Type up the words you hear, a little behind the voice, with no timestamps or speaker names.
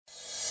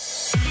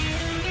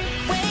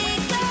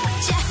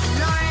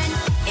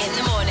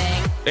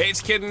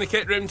It's Kid in the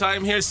Kitroom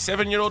time. Here's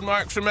 7-year-old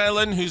Mark from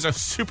Ellon, who's a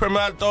super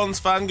Mad Dons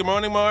fan. Good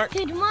morning, Mark.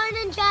 Good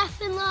morning,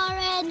 Jeff and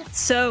Lauren.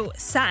 So,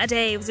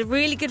 Saturday was a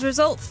really good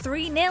result,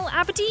 3-0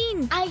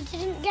 Aberdeen. I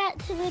didn't get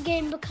to the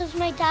game because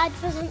my dad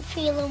wasn't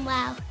feeling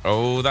well.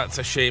 Oh, that's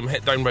a shame.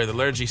 Hit down by the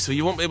allergy, so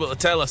you won't be able to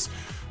tell us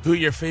who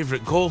your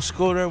favourite goal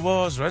scorer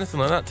was or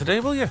anything like that today,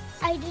 will you?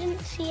 I didn't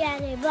see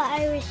any, but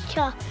I was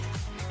chuffed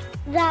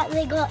that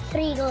they got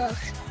 3 goals.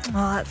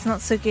 Oh, that's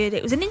not so good.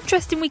 It was an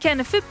interesting weekend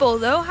of football,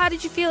 though. How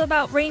did you feel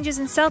about Rangers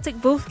and Celtic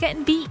both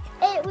getting beat?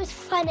 It was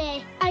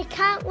funny. I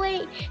can't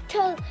wait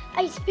till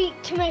I speak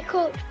to my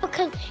coach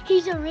because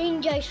he's a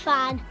Rangers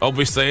fan.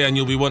 Obviously, and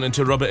you'll be wanting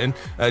to rub it in.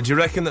 Do you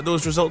reckon that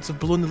those results have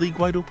blown the league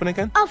wide open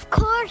again? Of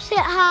course it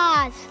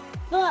has.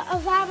 But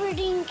if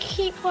Aberdeen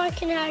keep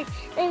working hard,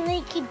 then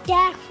they could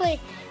definitely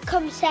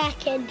come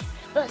second.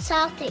 But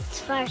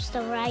Celtic's first,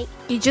 alright?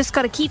 You just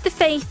got to keep the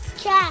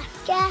faith.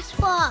 Jeff, guess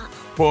what?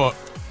 What?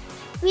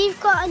 We've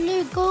got a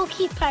new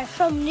goalkeeper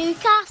from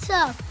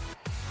Newcastle,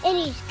 and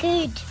he's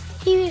good.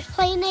 He was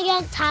playing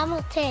against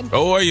Hamilton.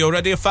 Oh, are you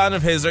already a fan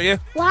of his, are you?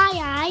 Why,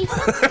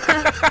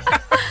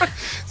 aye?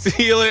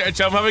 See you later,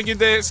 chum. Have a good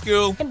day at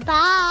school.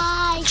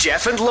 Bye.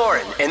 Jeff and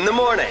Lauren in the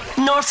morning.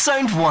 North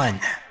Sound 1.